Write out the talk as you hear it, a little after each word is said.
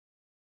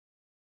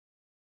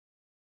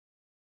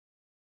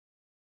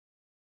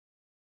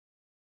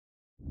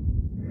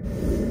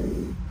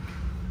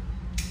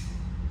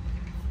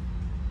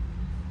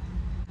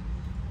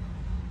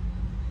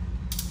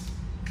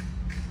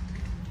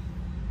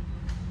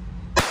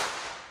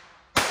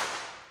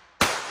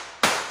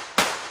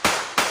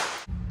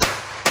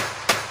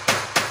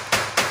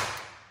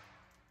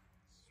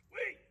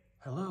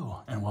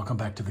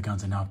Welcome back to the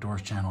Guns and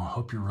Outdoors channel. I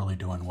hope you're really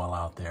doing well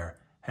out there.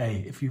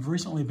 Hey, if you've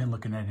recently been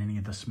looking at any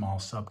of the small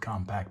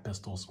subcompact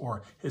pistols,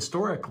 or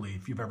historically,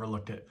 if you've ever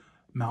looked at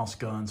mouse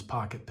guns,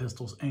 pocket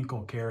pistols,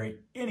 ankle carry,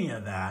 any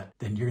of that,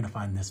 then you're gonna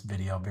find this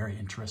video very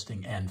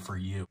interesting and for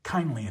you.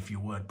 Kindly, if you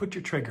would, put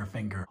your trigger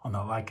finger on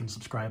the like and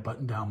subscribe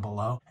button down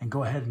below and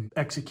go ahead and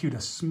execute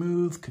a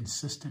smooth,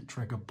 consistent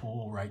trigger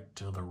pull right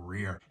to the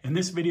rear. In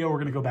this video, we're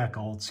gonna go back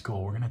old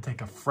school. We're gonna take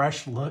a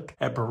fresh look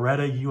at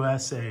Beretta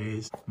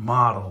USA's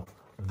model,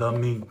 the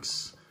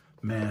Minx.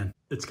 Man,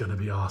 it's gonna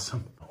be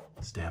awesome.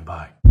 Stand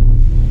by.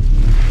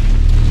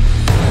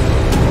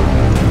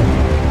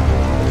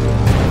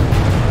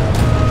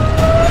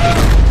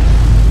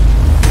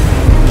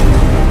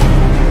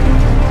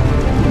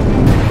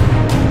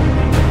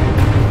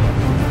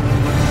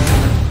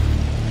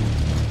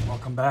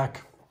 Welcome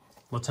back.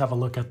 Let's have a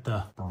look at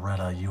the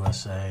Beretta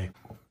USA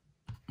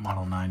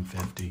Model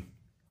 950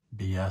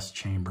 BS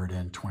chambered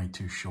in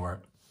 22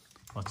 short.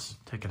 Let's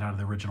take it out of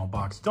the original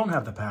box. Don't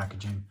have the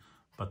packaging,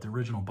 but the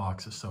original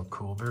box is so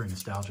cool, very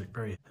nostalgic,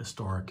 very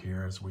historic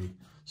here as we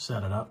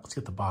set it up. Let's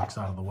get the box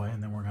out of the way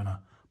and then we're gonna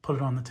put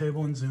it on the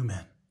table and zoom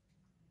in.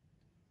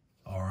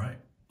 All right,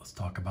 let's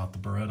talk about the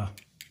Beretta.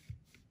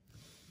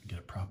 Get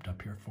it propped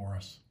up here for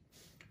us.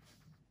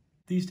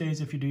 These days,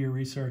 if you do your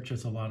research,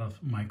 there's a lot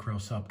of micro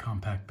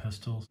subcompact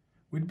pistols.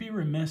 We'd be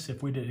remiss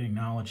if we didn't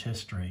acknowledge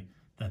history,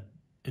 that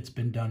it's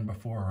been done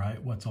before,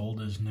 right? What's old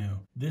is new.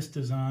 This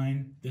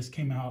design, this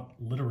came out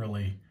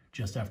literally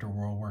just after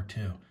World War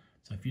II.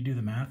 So if you do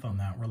the math on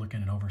that, we're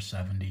looking at over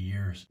 70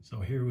 years. So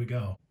here we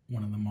go.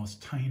 One of the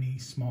most tiny,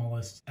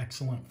 smallest,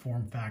 excellent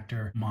form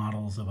factor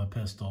models of a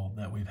pistol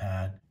that we've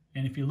had.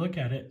 And if you look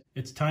at it,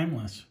 it's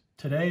timeless.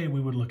 Today,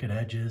 we would look at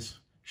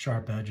edges,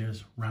 sharp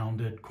edges,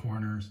 rounded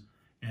corners,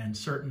 and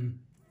certain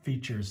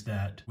features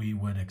that we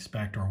would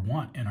expect or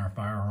want in our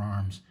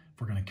firearms if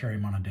we're going to carry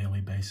them on a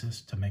daily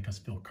basis to make us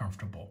feel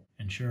comfortable.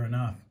 And sure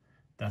enough,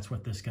 that's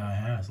what this guy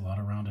has, a lot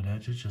of rounded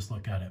edges. Just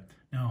look at it.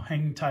 Now,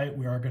 hang tight,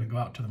 we are going to go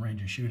out to the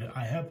range and shoot it.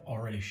 I have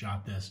already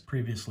shot this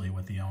previously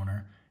with the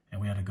owner, and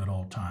we had a good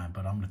old time,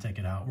 but I'm going to take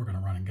it out. We're going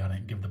to run and gun it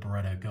and give the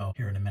Beretta a go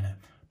here in a minute.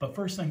 But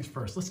first things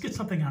first, let's get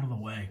something out of the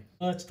way.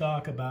 Let's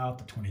talk about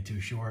the 22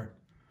 short.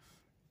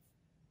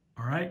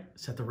 All right,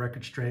 set the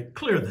record straight,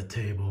 clear the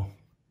table.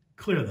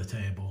 Clear the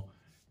table.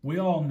 We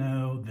all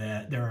know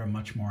that there are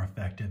much more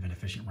effective and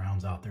efficient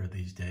rounds out there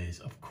these days.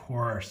 Of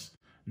course,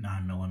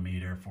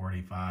 9mm,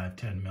 45,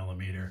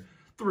 10mm,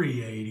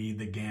 380,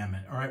 the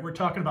gamut. All right, we're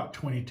talking about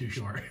 22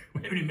 short.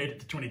 We haven't even made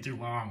it to 22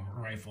 long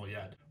rifle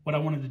yet. What I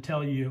wanted to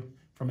tell you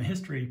from a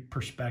history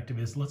perspective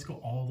is let's go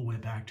all the way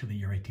back to the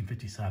year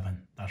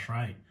 1857. That's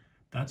right.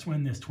 That's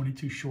when this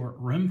 22 short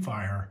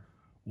rimfire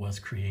was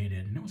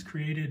created. And it was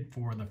created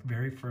for the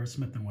very first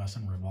Smith &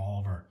 Wesson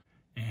revolver.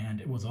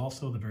 And it was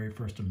also the very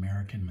first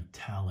American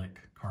metallic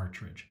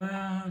cartridge.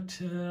 About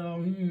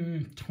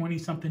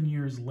 20-something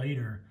years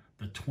later,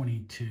 the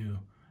 22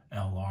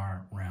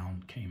 LR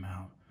round came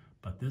out.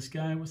 But this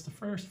guy was the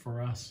first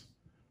for us.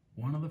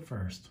 One of the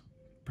first.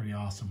 Pretty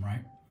awesome,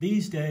 right?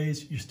 These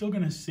days, you're still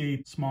gonna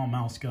see small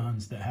mouse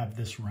guns that have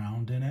this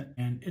round in it,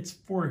 and it's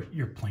for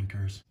your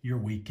plinkers, your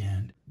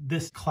weekend.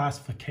 This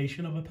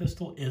classification of a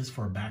pistol is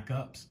for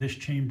backups. This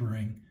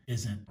chambering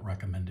isn't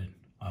recommended,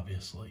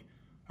 obviously.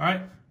 All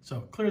right,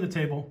 so clear the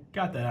table,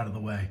 got that out of the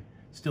way.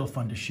 Still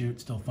fun to shoot,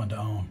 still fun to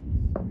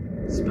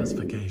own.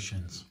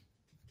 Specifications.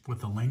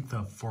 With a length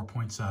of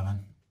 4.7,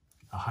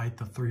 a height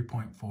of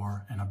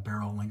 3.4, and a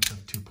barrel length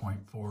of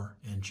 2.4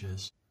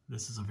 inches.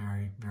 This is a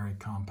very, very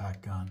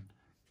compact gun.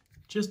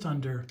 Just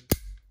under,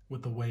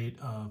 with a weight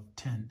of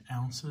 10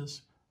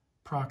 ounces,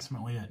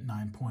 approximately at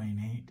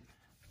 9.8.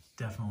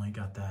 Definitely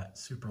got that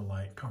super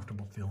light,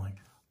 comfortable feeling.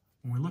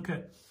 When we look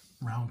at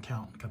round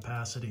count and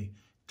capacity,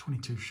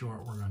 22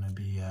 short, we're going to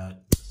be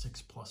at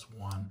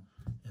 6+1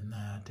 in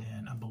that,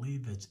 and I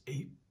believe it's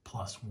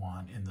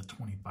 8+1 in the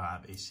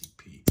 25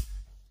 ACP.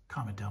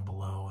 Comment down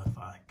below if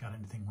I got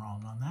anything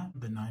wrong on that.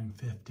 The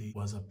 950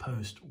 was a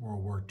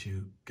post-World War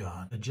II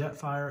gun. The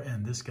Jetfire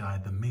and this guy,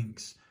 the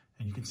Minx,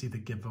 and you can see the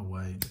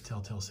giveaway, the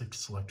Telltale Safety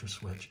Selector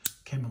switch,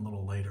 came a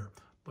little later.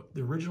 But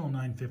the original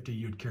 950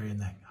 you'd carry in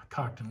the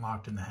cocked and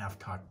locked in the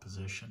half-cocked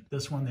position.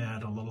 This one, they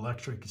add a little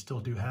extra. You can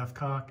still do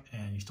half-cock,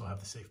 and you still have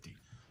the safety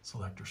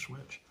selector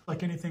switch.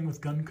 Like anything with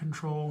gun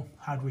control,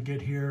 how'd we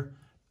get here?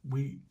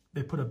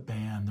 They put a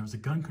ban. There was a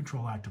Gun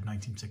Control Act of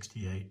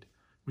 1968.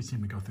 We seem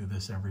to go through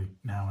this every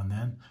now and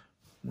then.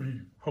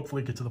 We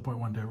hopefully get to the point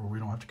one day where we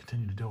don't have to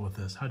continue to deal with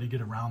this. How do you get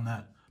around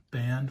that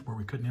ban where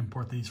we couldn't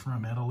import these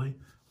from Italy?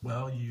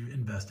 Well, you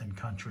invest in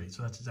country.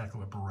 So that's exactly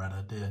what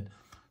Beretta did.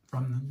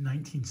 From the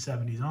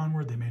 1970s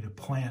onward, they made a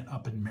plant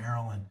up in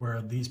Maryland where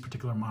these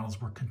particular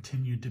models were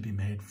continued to be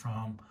made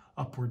from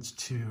upwards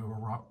to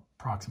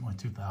approximately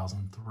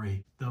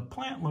 2003. The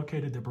plant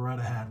located that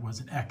Beretta had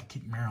was in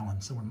Accokeek,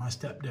 Maryland. So when my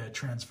stepdad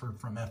transferred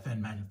from FN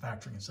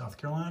Manufacturing in South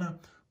Carolina,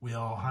 we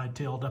all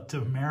hightailed up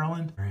to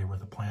Maryland, area where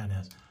the plant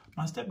is.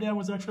 My stepdad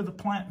was actually the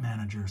plant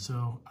manager,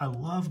 so I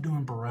love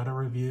doing Beretta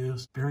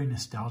reviews. Very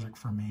nostalgic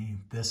for me.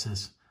 This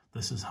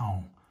is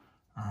home.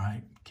 All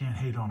right, can't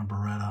hate on a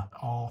Beretta.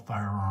 All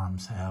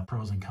firearms have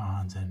pros and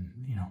cons, and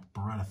you know,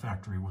 Beretta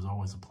factory was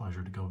always a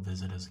pleasure to go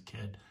visit as a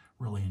kid.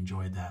 Really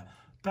enjoyed that.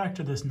 Back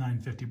to this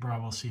 950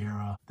 Bravo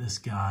Sierra. This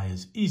guy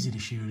is easy to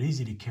shoot,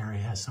 easy to carry,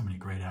 has so many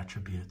great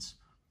attributes.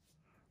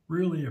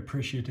 Really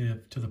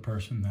appreciative to the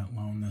person that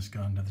loaned this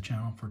gun to the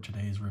channel for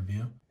today's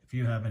review. If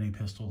you have any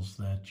pistols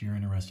that you're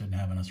interested in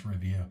having us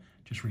review,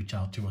 just reach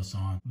out to us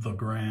on the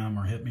gram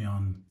or hit me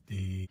on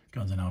the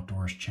Guns and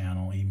Outdoors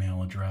channel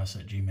email address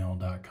at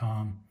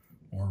gmail.com,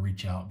 or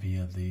reach out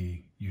via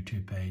the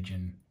YouTube page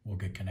and we'll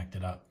get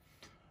connected up.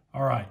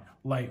 All right,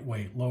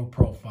 lightweight, low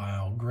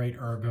profile, great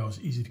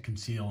ergos, easy to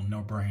conceal,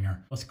 no brainer.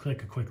 Let's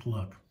take a quick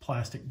look.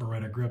 Plastic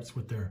Beretta grips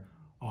with their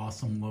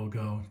awesome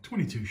logo,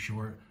 22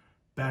 short,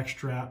 back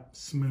strap,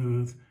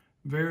 smooth,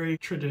 very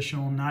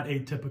traditional, not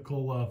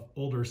atypical of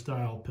older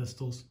style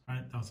pistols.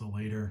 Right, that was a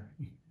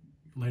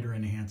later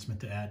enhancement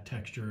to add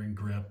texture and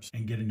grips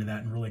and get into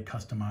that and really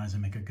customize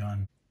and make a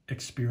gun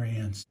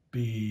experience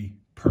be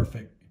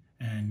perfect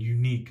and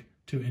unique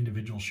to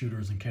individual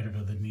shooters and cater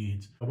to the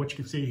needs. What you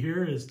can see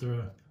here is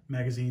the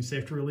magazine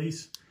safety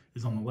release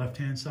is on the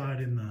left-hand side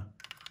in the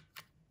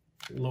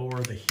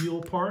the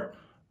heel part.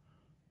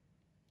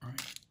 All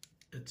right,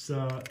 it's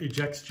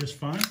ejects just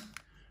fine.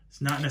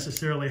 It's not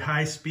necessarily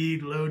high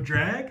speed, low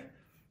drag,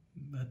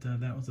 but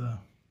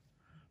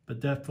but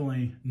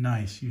definitely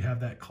nice. You have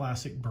that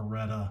classic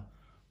Beretta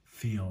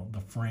feel.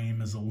 The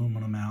frame is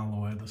aluminum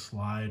alloy. The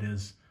slide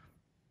is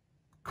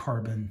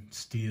carbon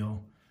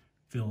steel.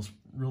 Feels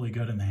really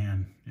good in the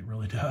hand. It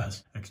really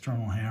does.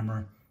 External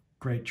hammer,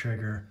 great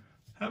trigger.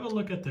 Have a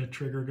look at the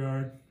trigger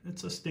guard.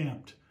 It's a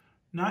stamped,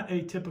 not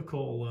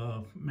atypical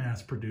of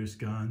mass-produced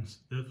guns.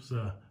 It was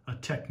a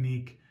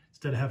technique.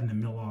 Instead of having to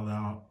mill all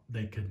out,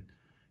 they could,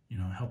 you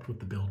know, help with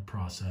the build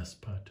process,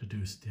 but to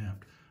do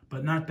stamped.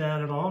 But not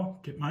bad at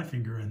all. Get my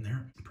finger in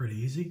there. Pretty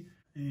easy.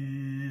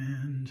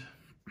 And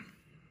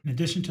in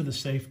addition to the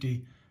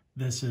safety,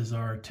 this is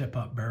our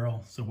tip-up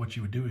barrel. So what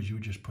you would do is you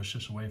would just push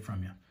this away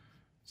from you.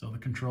 So the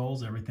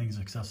controls, everything's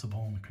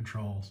accessible in the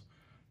controls.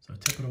 So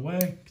tip it away.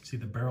 You can see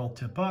the barrel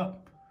tip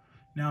up.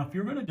 Now, if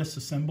you're going to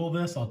disassemble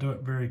this, I'll do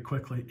it very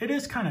quickly. It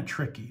is kind of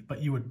tricky,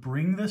 but you would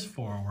bring this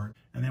forward,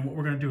 and then what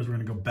we're going to do is we're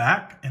going to go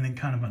back and then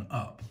kind of an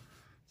up.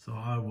 So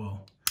I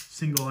will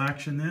single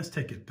action this,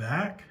 take it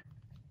back.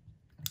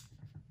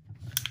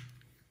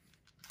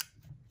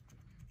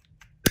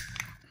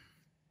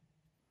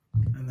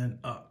 And then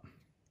up.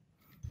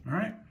 All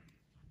right.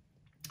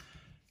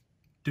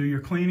 Do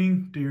your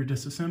cleaning, do your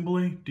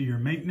disassembly, do your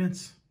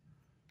maintenance.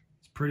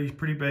 It's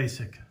pretty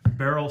basic.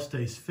 Barrel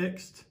stays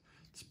fixed.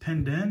 It's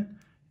pinned in.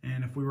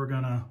 And if we were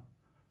going to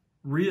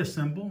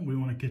reassemble, we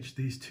want to get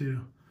these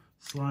two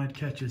slide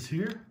catches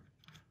here.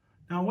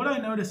 Now what I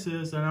notice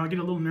is, and I'll get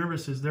a little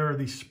nervous, is there are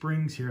these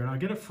springs here, and I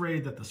get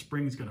afraid that the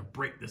spring is going to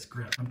break this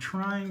grip. I'm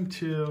trying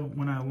to,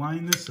 when I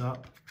line this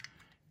up,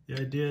 the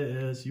idea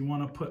is you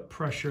want to put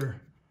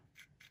pressure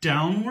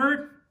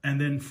downward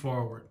and then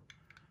forward.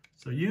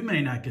 So you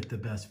may not get the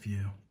best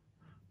view,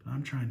 but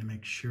I'm trying to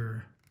make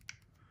sure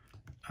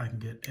I can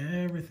get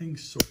everything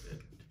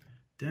sorted.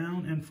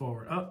 Down and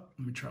forward. Up.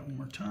 Let me try one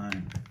more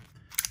time.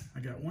 I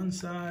got one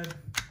side.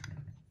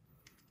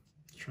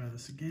 Let's try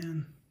this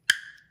again.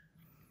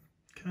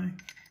 Okay.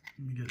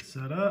 Let me get it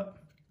set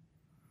up.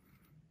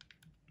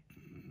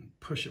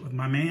 Push it with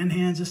my man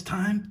hands this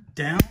time.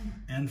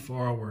 Down and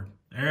forward.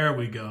 There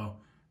we go.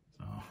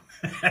 So,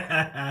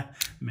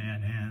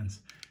 man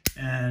hands.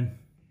 And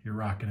you're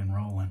rocking and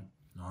rolling.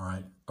 All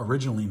right.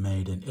 Originally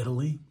made in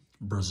Italy,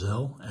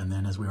 Brazil, and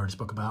then, as we already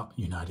spoke about,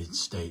 United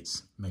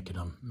States, making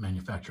them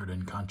manufactured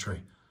in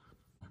country.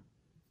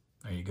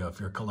 There you go. If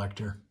you're a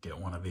collector, get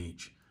one of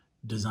each.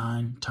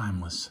 Design,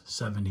 timeless,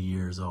 70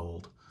 years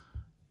old.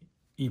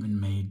 Even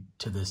made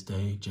to this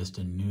day, just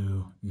in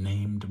new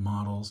named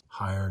models,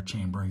 higher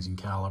chamberings and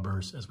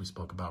calibers, as we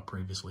spoke about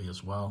previously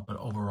as well. But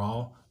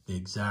overall, the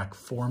exact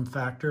form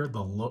factor,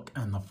 the look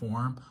and the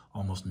form,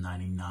 almost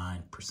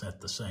 99%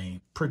 the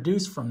same.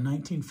 Produced from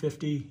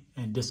 1950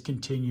 and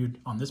discontinued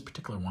on this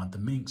particular one, the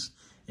Minx,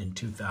 in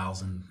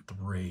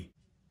 2003.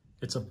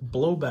 It's a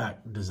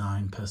blowback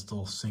design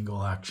pistol,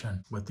 single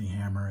action with the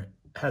hammer. It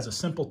has a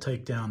simple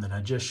takedown that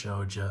I just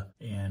showed you,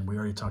 and we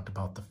already talked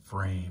about the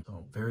frame.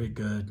 So very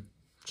good,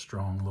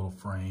 strong little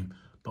frame,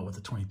 but with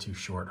a 22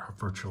 short,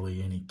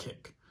 virtually any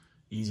kick.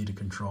 Easy to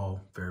control,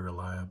 very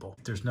reliable.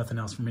 If there's nothing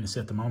else for me to say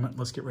at the moment,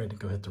 let's get ready to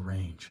go hit the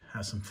range.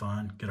 Have some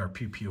fun, get our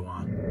pew-pew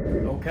on.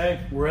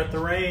 Okay, we're at the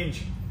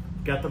range.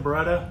 Got the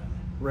Beretta,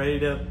 ready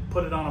to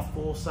put it on a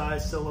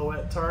full-size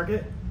silhouette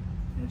target.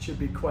 It should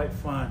be quite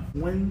fun.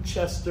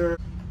 Winchester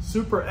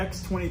Super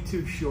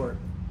X22 short.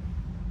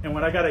 And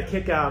what I got a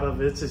kick out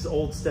of, it's his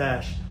old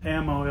stash.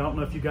 Ammo, I don't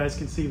know if you guys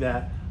can see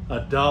that,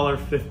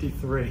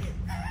 $1.53.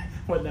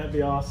 Wouldn't that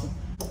be awesome?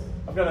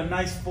 I've got a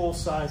nice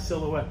full-size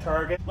silhouette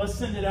target. Let's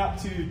send it out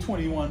to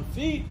 21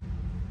 feet.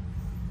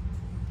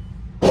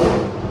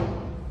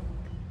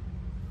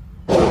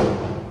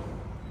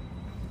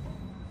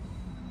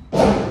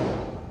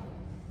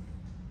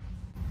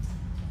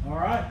 All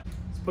right,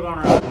 let's put on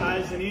our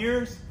eyes and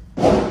ears.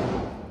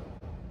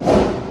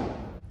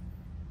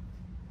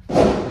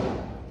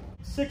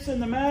 6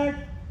 in the mag.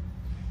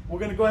 We're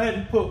going to go ahead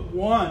and put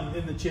 1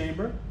 in the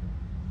chamber.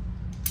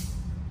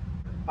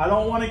 I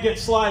don't want to get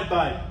slide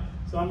bite,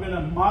 so I'm going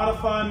to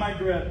modify my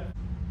grip.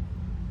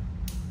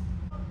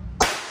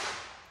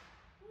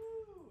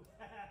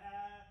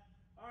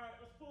 All right,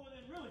 let's pull it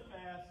in really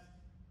fast.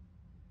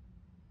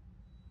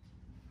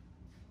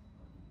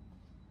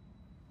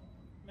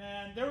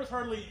 Man, there was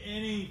hardly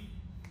any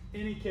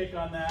kick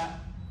on that.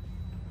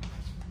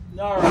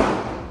 All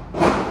right.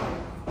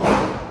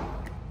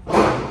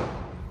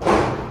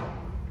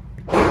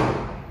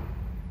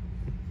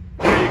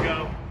 There you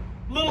go.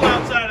 A little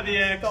outside of the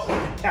X. Felt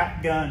like a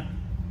cap gun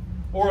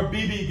or a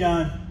BB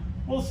gun.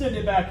 We'll send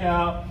it back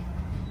out.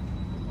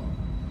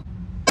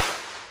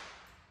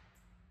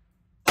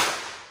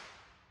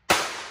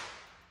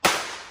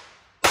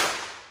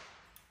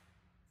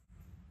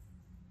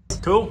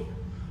 Cool.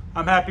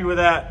 I'm happy with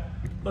that.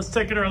 Let's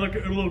take a look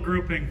at a little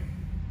grouping.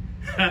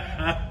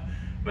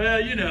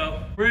 Well, you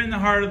know, we're in the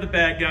heart of the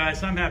bad guy,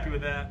 so I'm happy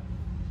with that.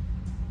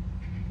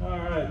 All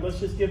right, let's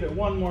just give it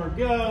one more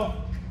go.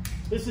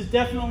 This is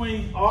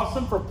definitely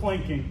awesome for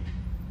plinking.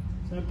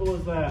 Simple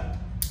as that.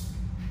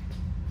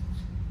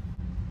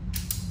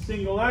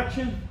 Single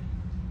action.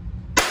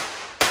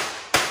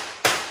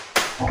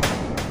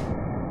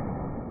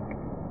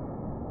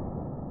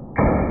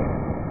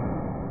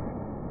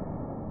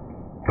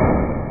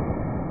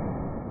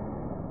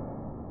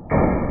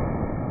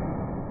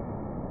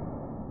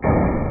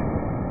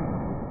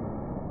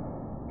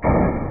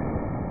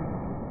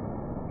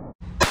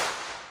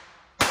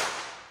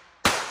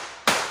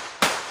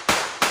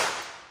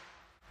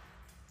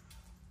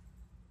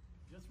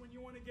 Just when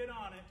you want to get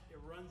on it, it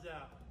runs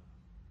out.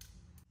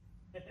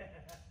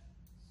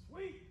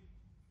 Sweet.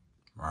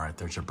 All right,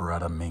 there's your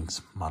Beretta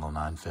Minx Model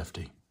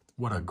 950.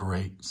 What a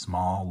great,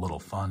 small, little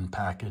fun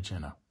package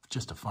and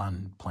just a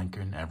fun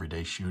plinking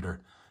everyday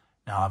shooter.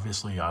 Now,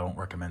 obviously, I don't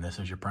recommend this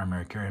as your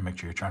primary carry. Make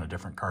sure you're trying a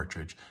different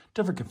cartridge,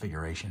 different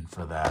configuration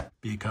for that,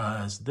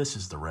 because this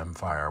is the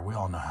rimfire. We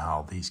all know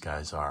how these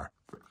guys are.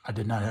 I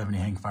did not have any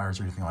hang fires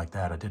or anything like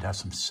that. I did have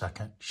some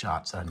second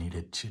shots that I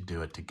needed to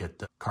do it to get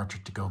the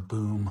cartridge to go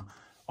boom.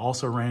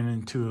 Also ran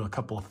into a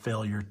couple of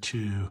failure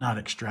to not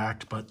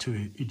extract, but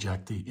to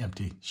eject the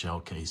empty shell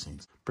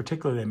casings.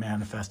 Particularly they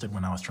manifested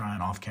when I was trying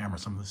off camera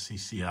some of the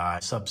CCI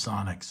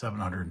subsonic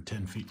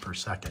 710 feet per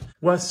second.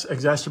 What's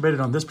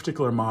exacerbated on this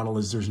particular model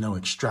is there's no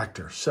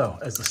extractor. So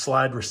as the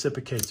slide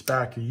reciprocates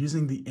back, you're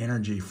using the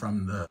energy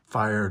from the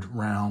fired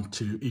round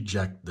to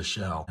eject the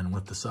shell. And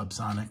with the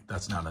subsonic,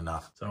 that's not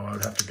enough. So I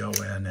would have to go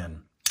in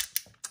and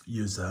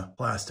use a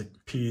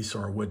plastic piece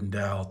or a wooden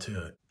dowel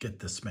to get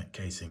the cement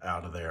casing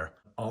out of there.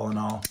 All in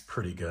all,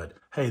 pretty good.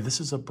 Hey, this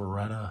is a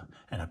Beretta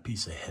and a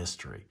piece of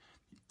history.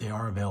 They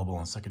are available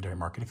on the secondary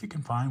market. If you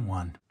can find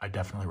one, I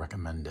definitely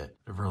recommend it.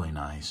 They're really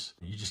nice.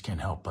 You just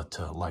can't help but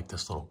to like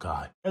this little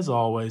guy. As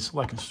always,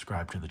 like and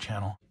subscribe to the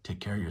channel. Take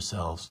care of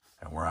yourselves,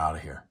 and we're out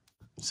of here.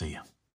 See ya.